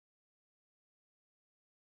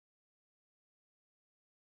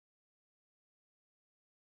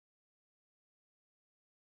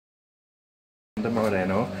Amanda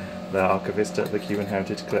Moreno, the archivist at the Cuban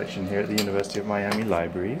Heritage Collection here at the University of Miami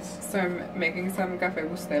Libraries. So I'm making some café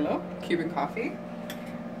bustelo, Cuban coffee,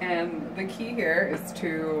 and the key here is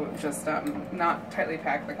to just not tightly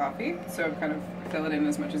pack the coffee, so kind of fill it in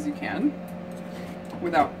as much as you can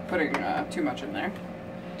without putting too much in there.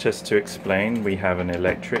 Just to explain, we have an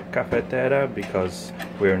electric cafetera because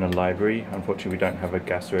we're in a library. Unfortunately, we don't have a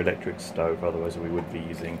gas or electric stove, otherwise we would be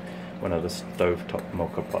using one of the stovetop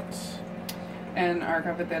mocha pots. And our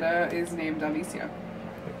cafetera is named Alicia,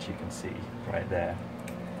 which you can see right there.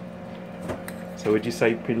 So would you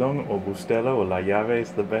say pilon or bustelo or la llave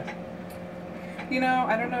is the best? You know,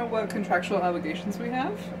 I don't know what contractual obligations we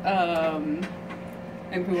have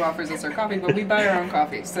and who offers us our coffee, but we buy our own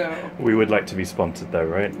coffee, so... We would like to be sponsored though,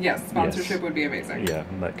 right? Yes, sponsorship would be amazing. Yeah,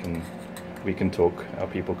 we can talk, our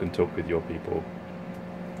people can talk with your people.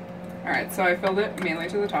 Alright, so I filled it mainly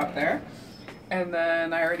to the top there, and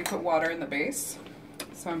then I already put water in the base,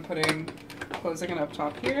 so I'm closing it up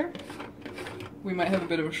top here. We might have a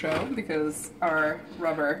bit of a show because our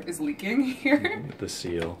rubber is leaking here. The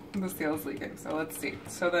seal. The seal is leaking, so let's see.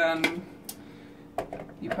 So then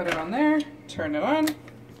you put it on there, turn it on,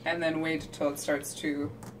 and then wait till it starts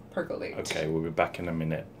to percolate. Okay, we'll be back in a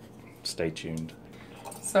minute. Stay tuned.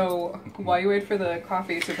 So while you wait for the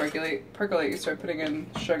coffee to percolate, you start putting in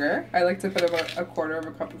sugar. I like to put about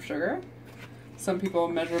 1/4 cup of sugar. Some people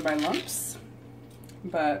measure by lumps,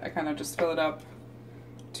 but I kind of just fill it up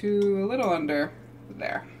to a little under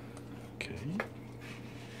there. Okay.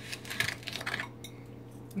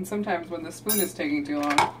 And sometimes when the spoon is taking too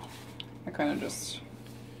long, I kind of just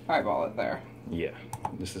eyeball it there. Yeah,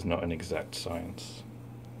 this is not an exact science.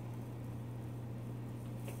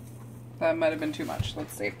 That might have been too much.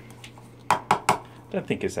 Let's see. Don't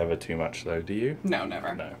think it's ever too much though, do you? No,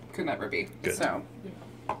 never. No. Could never be. Good. So,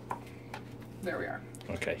 there we are.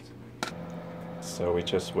 Okay. So we're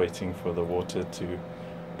just waiting for the water to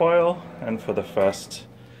boil and for the first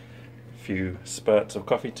few spurts of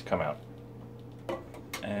coffee to come out.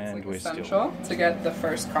 And it's we're essential to get the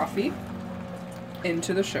first coffee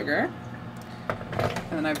into the sugar,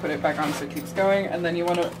 and then I put it back on so it keeps going, and then you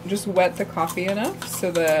want to just wet the coffee enough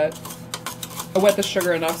so that wet the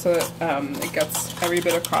sugar enough so that it gets every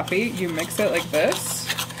bit of coffee. You mix it like this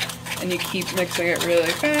and you keep mixing it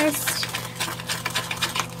really fast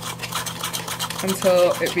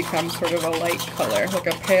until it becomes sort of a light color, like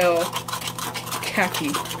a pale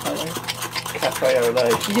khaki color. Cafe au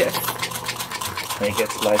lait. Yes. And it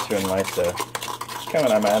gets lighter and lighter. Come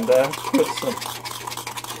on, Amanda. Put some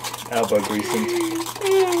elbow grease in.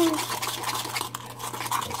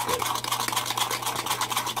 That's good.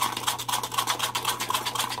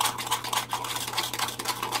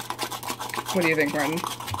 What do you think, Martin?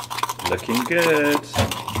 Looking good.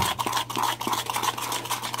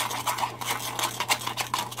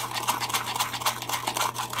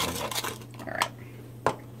 Alright.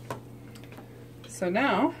 So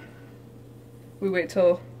now, we wait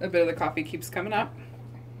till a bit of the coffee keeps coming up.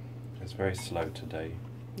 It's very slow today.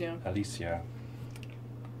 Yeah. Alicia.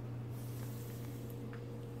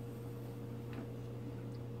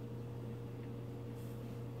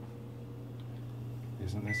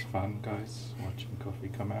 Isn't this fun, guys? Watching coffee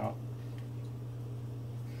come out.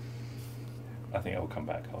 I think it will come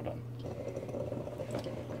back. Hold on.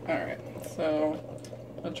 Alright, so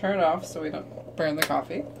I'll turn it off so we don't burn the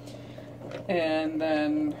coffee. And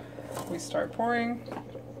then we start pouring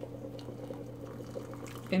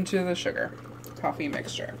into the sugar coffee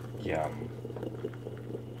mixture. Yum.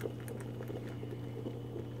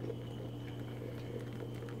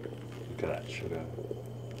 Look at that sugar.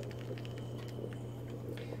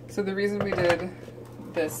 So the reason we did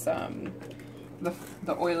this, the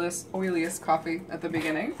oiliest coffee at the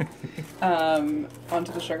beginning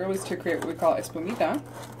onto the sugar was to create what we call espumita,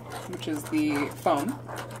 which is the foam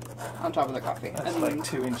on top of the coffee. That's and like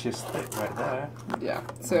 2 inches thick right there. Yeah,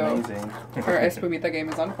 so amazing. Our espumita game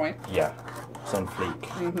is on point. Yeah, it's on fleek.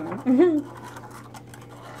 Mm-hmm.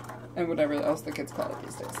 And whatever else the kids call it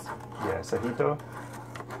these days. Yeah, sajito.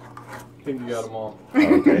 I think you got them all. Oh,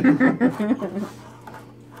 okay.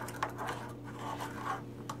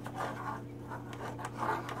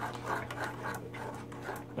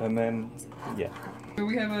 And then, yeah. So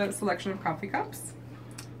we have a selection of coffee cups.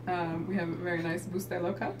 We have very nice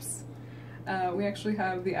Bustelo cups. We actually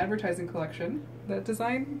have the advertising collection that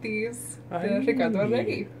designed these, the Ricardo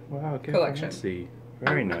Arregui wow, okay, collection. Fancy.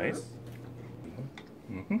 Very nice.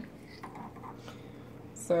 Mm-hmm.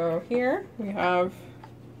 So here we have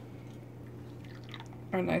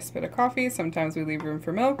our nice bit of coffee. Sometimes we leave room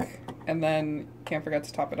for milk, and then can't forget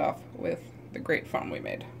to top it off with the great foam we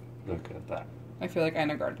made. Look at that. I feel like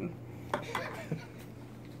Anna Garden.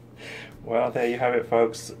 Well, there you have it,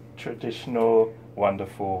 folks. Traditional,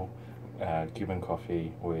 wonderful Cuban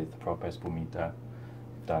coffee with proper espumita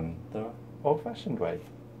done the old-fashioned way.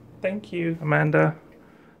 Thank you, Amanda.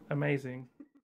 Amazing.